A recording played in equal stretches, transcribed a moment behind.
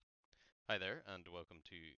Hi there, and welcome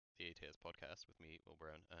to the ATS podcast with me, Will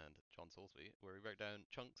Brown, and John Soulsby, where we break down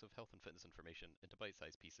chunks of health and fitness information into bite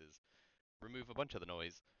sized pieces, remove a bunch of the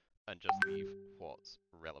noise, and just leave what's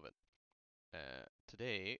relevant.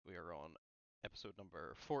 Today, we are on episode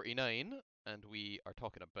number 49, and we are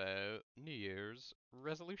talking about New Year's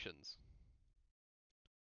resolutions.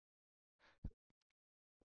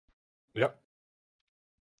 Yep.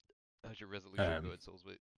 How's your resolution Um, going,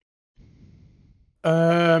 Soulsby?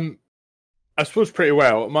 um, I suppose pretty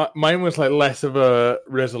well. Mine was like less of a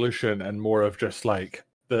resolution and more of just like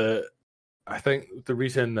the. I think the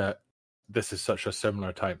reason that this is such a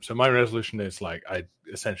similar time. So my resolution is like I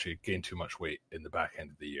essentially gained too much weight in the back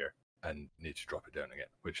end of the year and need to drop it down again,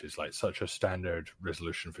 which is like such a standard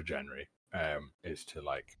resolution for January. Is to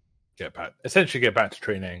like get back to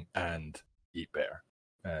training and eat better.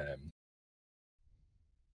 Um,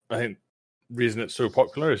 I think reason it's so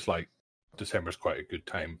popular is like December's quite a good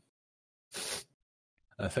time.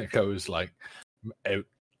 I think I was like out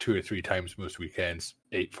 2 or 3 times most weekends,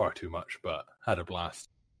 ate far too much, but had a blast.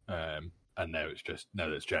 And now that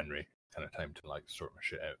it's January, kind of time to like sort my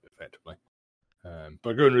shit out effectively.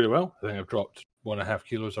 But going really well. I think I've dropped 1.5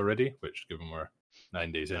 kilos already, which given we're 9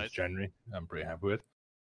 days into Nice. January, I'm pretty happy with.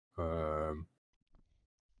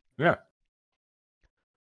 Yeah.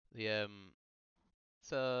 The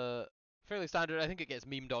It's fairly standard. I think it gets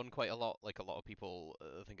memed on quite a lot. Like a lot of people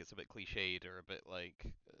think it's a bit cliched or a bit like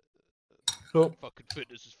So fucking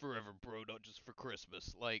fitness is forever, bro, not just for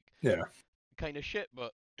Christmas. Like yeah, kind of shit.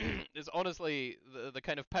 But it's honestly the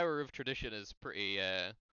kind of power of tradition is pretty.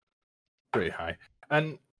 pretty high.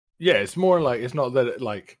 And yeah, it's more like it's not that it,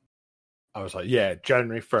 like I was like, yeah,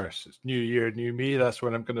 January 1st, it's new year, new me. That's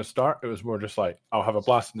when I'm going to start. It was more just like, I'll have a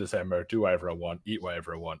blast in December, do whatever I want, eat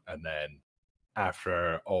whatever I want. And then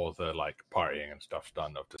after all the like partying and stuff's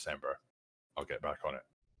done of December, I'll get back on it.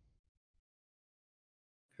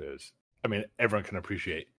 Because, I mean, everyone can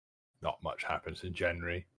appreciate not much happens in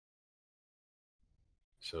January.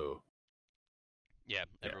 So, Yeah, yeah,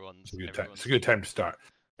 it's everyone's a good time. It's a everyone's good time to start.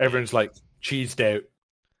 yeah. Everyone's like cheesed out,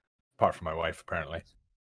 apart from my wife, apparently.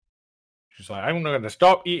 She's like, I'm not going to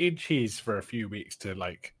stop eating cheese for a few weeks to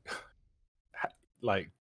like like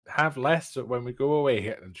have less when we go away.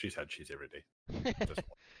 And she's had cheese every day.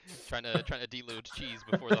 trying to deload cheese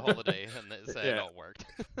before the holiday, and it's Yeah. not worked.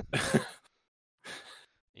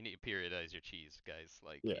 You need to periodize your cheese, guys.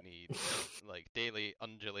 Like Yeah. you need like daily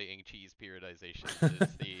undulating cheese periodization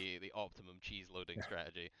is the optimum cheese loading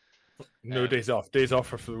strategy. No Um, days off. Days off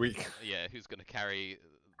for the week. yeah, who's gonna carry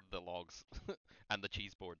the logs and the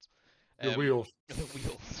cheese boards? The wheels. The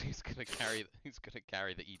wheels. Who's gonna carry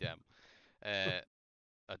the edam?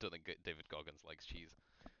 I don't think David Goggins likes cheese.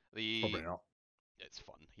 Probably The not. It's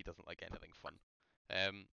fun. He doesn't like anything fun.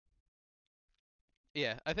 Um,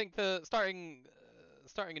 yeah, I think the starting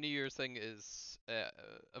a New Year's thing is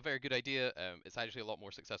a very good idea. It's actually a lot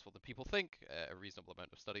more successful than people think. A reasonable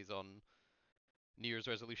amount of studies on New Year's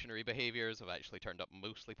resolutionary behaviors have actually turned up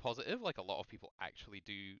mostly positive. Like a lot of people actually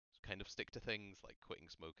do kind of stick to things like quitting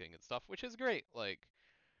smoking and stuff, which is great. Like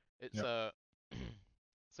it's Yep. a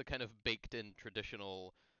it's a kind of baked in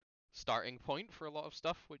traditional starting point for a lot of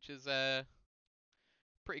stuff, which is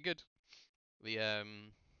pretty good. The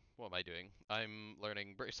what am I doing? I'm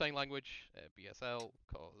learning British Sign Language, BSL,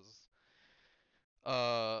 because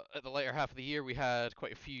at the later half of the year we had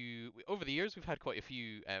quite a few. Over the years we've had quite a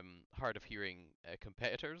few hard of hearing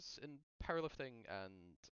competitors in powerlifting,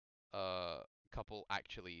 and a couple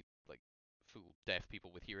actually like full deaf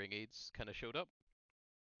people with hearing aids kind of showed up,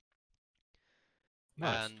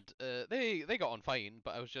 Nice. and they got on fine.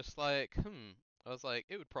 But I was just like, I was like,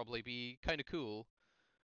 it would probably be kind of cool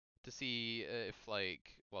to see if like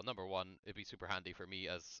well number one it'd be super handy for me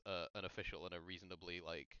as an official and a reasonably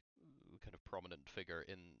like kind of prominent figure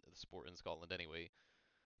in the sport in Scotland anyway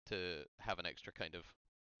to have an extra kind of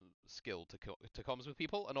skill to comms with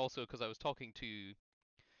people, and also because I was talking to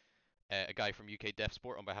a guy from UK Deaf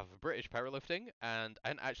Sport on behalf of British powerlifting, and I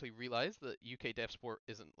didn't actually realize that UK Deaf Sport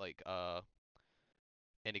isn't like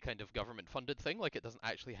any kind of government funded thing. Like it doesn't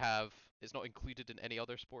actually have, it's not included in any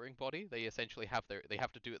other sporting body. They essentially they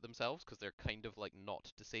have to do it themselves because they're kind of like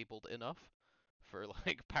not disabled enough for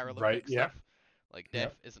like Right. Paralympic Yeah. stuff. Like Yeah.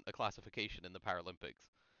 deaf isn't a classification in the Paralympics.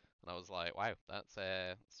 And I was like, wow, that's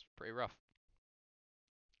pretty rough.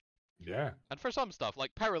 Yeah. And for some stuff,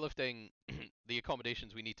 like powerlifting, the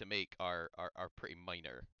accommodations we need to make are pretty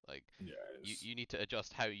minor. Like Yes. you need to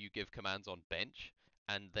adjust how you give commands on bench,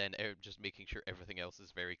 and then just making sure everything else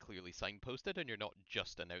is very clearly signposted, and you're not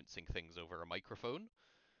just announcing things over a microphone.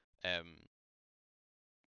 Um,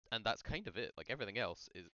 and that's kind of it. Like everything else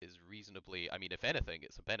is reasonably. I mean, if anything,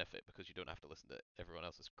 it's a benefit because you don't have to listen to everyone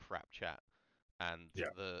else's crap chat and Yeah.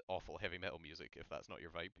 the awful heavy metal music. If that's not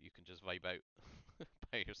your vibe, you can just vibe out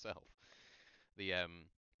by yourself. The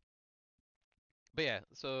But yeah,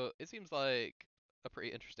 so it seems like a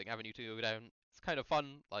pretty interesting avenue to go down. It's kind of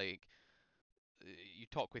fun. Like you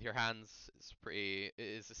talk with your hands. It's pretty. It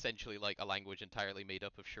is essentially like a language entirely made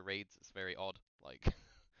up of charades. It's very odd. Like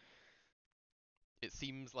it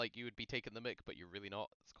seems like you would be taking the mic, but you're really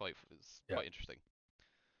not. It's Yeah. quite interesting.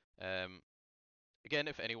 Um, Again,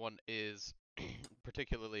 if anyone is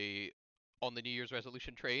particularly on the New Year's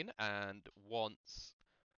resolution train and wants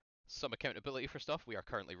some accountability for stuff, we are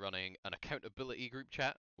currently running an accountability group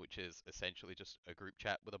chat, which is essentially just a group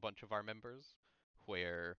chat with a bunch of our members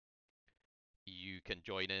where you can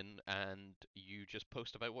join in and you just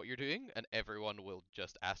post about what you're doing and everyone will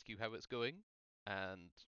just ask you how it's going.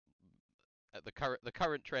 And the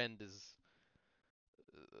current trend is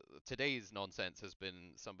today's nonsense has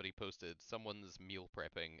been somebody posted someone's meal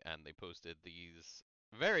prepping and they posted these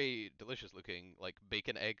very delicious looking like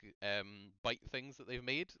bacon egg bite things that they've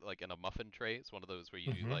made like in a muffin tray. It's one of those where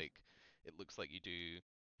you do Hmm. like it looks like you do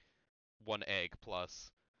one egg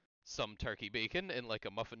plus some turkey bacon in like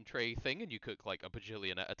a muffin tray thing and you cook like a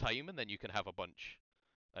bajillion at a time and then you can have a bunch.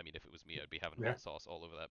 I mean if it was me I'd be having Yeah. hot sauce all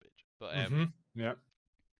over that bitch. But Hmm. Yeah.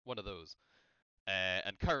 one of those.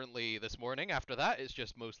 And currently, this morning, after that, it's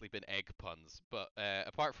just mostly been egg puns. But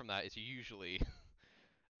apart from that, it's usually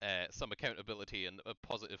some accountability and a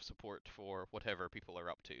positive support for whatever people are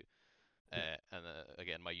up to. Yeah. And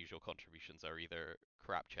again, my usual contributions are either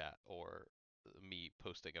crap chat or me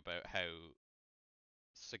posting about how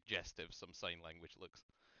suggestive some sign language looks.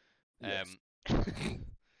 Yes. Um,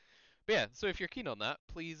 but yeah, so if you're keen on that,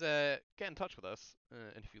 please get in touch with us.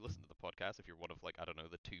 And if you listen to the podcast, if you're one of like I don't know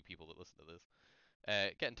the 2 people that listen to this,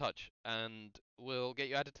 get in touch and we'll get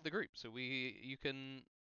you added to the group so you can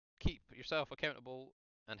keep yourself accountable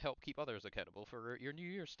and help keep others accountable for your New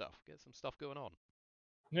Year's stuff. Get some stuff going on.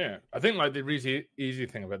 Yeah. I think like the really easy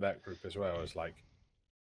thing about that group as well is like,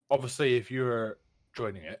 obviously, if you're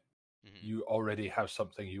joining it, Hmm. you already have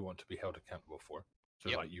something you want to be held accountable for. So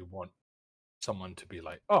Yep. like, you want someone to be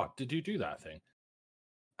like, "Oh, did you do that thing?"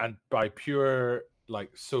 And by pure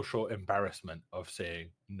like social embarrassment of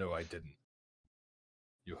saying, "No, I didn't,"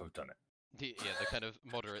 you have done it. Yeah, the kind of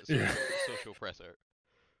moderate Yeah. social pressure.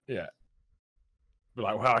 Yeah. Be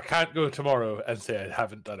like, well, I can't go tomorrow and say I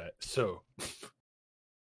haven't done it. So,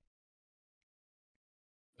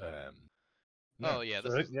 Oh no. yeah,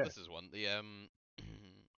 So, yeah. this is one. The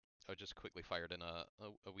I just quickly fired in a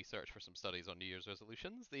wee search for some studies on New Year's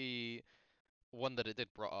resolutions. The one that it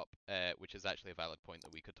did brought up, which is actually a valid point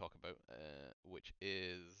that we could talk about, which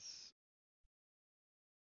is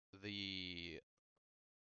the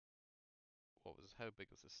how big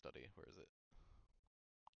was this study? Where is it?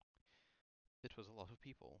 It was a lot of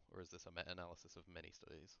people, or is this a meta-analysis of many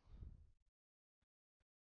studies?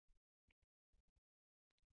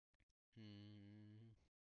 Hmm.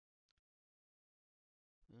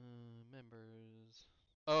 Members.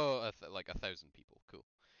 Oh, like 1,000 people. Cool.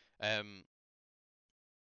 Um.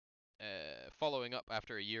 Following up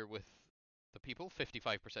after a year with the people,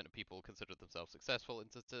 55% of people considered themselves successful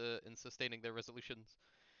in sustaining their resolutions.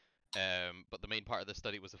 But the main part of the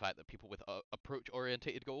study was the fact that people with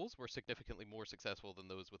approach-orientated goals were significantly more successful than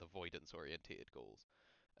those with avoidance-orientated goals.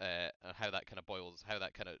 And how that kind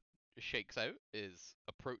of shakes out is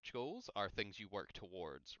approach goals are things you work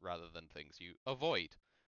towards rather than things you avoid.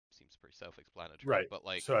 Seems pretty self-explanatory, Right. but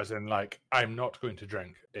like, So, as in, like, I'm not going to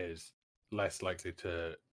drink is less likely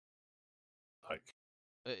to, like,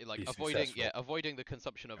 like be avoiding successful. avoiding the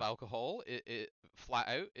consumption of Yeah. alcohol, it flat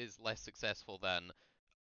out is less successful than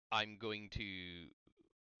I'm going to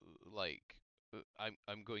like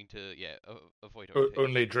I'm going to avoid Only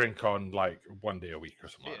orientation. drink on, like, 1 day a week or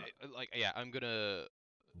something like Like yeah, I'm gonna.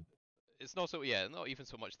 It's not so not even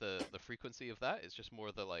so much the frequency of that. It's just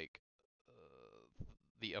more the like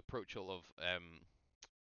the approachal of This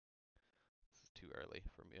is too early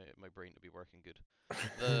for my brain to be working good.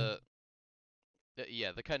 that. The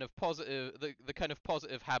yeah, the kind of positive the kind of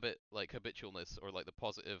positive habit like habitualness or like the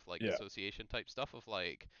positive like Yeah. association type stuff of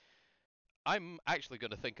like I'm actually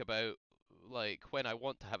going to think about like when I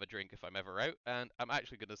want to have a drink if I'm ever out, and I'm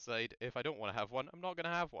actually going to decide if I don't want to have one, I'm not going to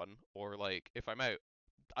have one, or like if I'm out,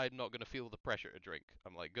 I'm not going to feel the pressure to drink.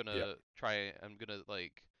 I'm like Yeah. gonna try. I'm gonna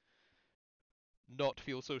like not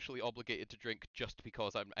feel socially obligated to drink just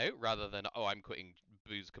because I'm out, rather than oh I'm quitting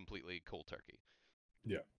booze completely cold turkey.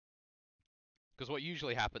 Yeah. Because what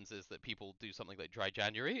usually happens is that people do something like dry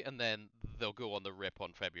January, and then they'll go on the rip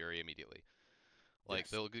on February immediately. Like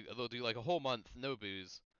Yes. they'll do like a whole month no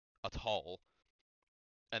booze at all,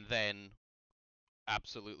 and then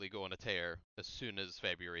absolutely go on a tear as soon as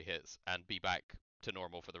February hits and be back to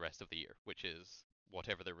normal for the rest of the year, which is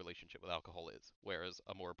whatever their relationship with alcohol is. Whereas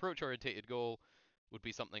a more approach orientated goal would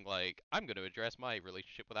be something like I'm going to address my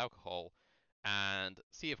relationship with alcohol and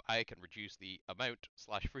see if I can reduce the amount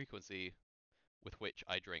slash frequency with which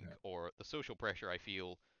I drink, Yeah. or the social pressure I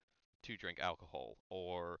feel to drink alcohol,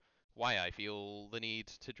 or why I feel the need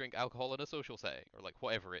to drink alcohol in a social setting, or like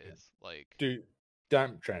whatever it Yeah. is. Like, Do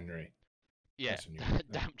damp January. yeah, That's a new one. Yeah.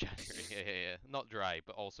 damp January. Yeah, yeah, yeah. Not dry,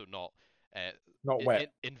 but also not uh, Not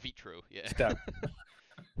wet. in vitro. Yeah. It's damp.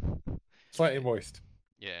 Slightly moist.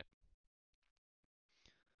 Yeah.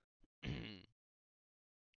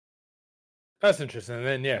 That's interesting. And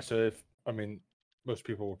then yeah, so if I mean most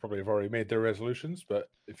people will probably have already made their resolutions, but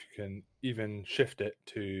if you can even shift it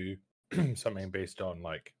to something based on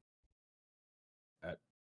like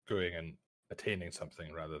going and attaining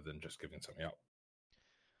something rather than just giving something up.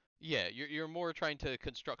 Yeah, you're more trying to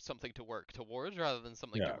construct something to work towards rather than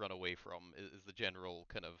something to Yeah. run away from. Is the general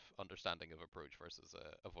kind of understanding of approach versus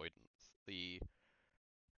avoidance.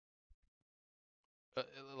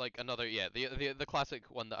 Like another, yeah, the classic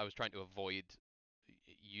one that I was trying to avoid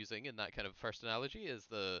using in that kind of first analogy is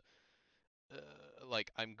the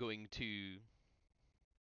like I'm going to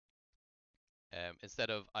instead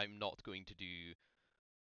of I'm not going to do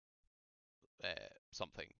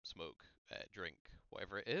something, smoke, drink,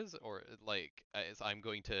 whatever it is, or like it's I'm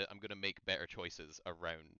going to make better choices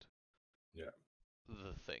around Yeah.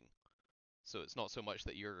 the thing. So it's not so much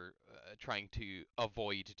that you're trying to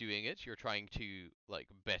avoid doing it, you're trying to like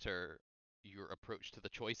better your approach to the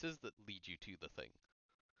choices that lead you to the thing.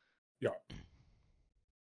 Yeah.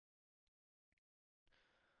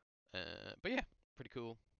 But yeah, pretty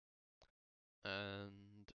cool.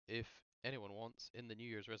 And if anyone wants in the New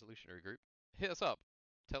Year's resolutionary group, hit us up.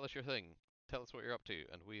 Tell us your thing. Tell us what you're up to,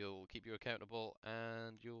 and we'll keep you accountable.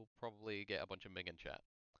 And you'll probably get a bunch of Ming in chat.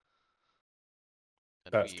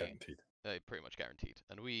 And That's we guaranteed. pretty much guaranteed.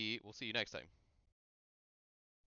 And we will see you next time.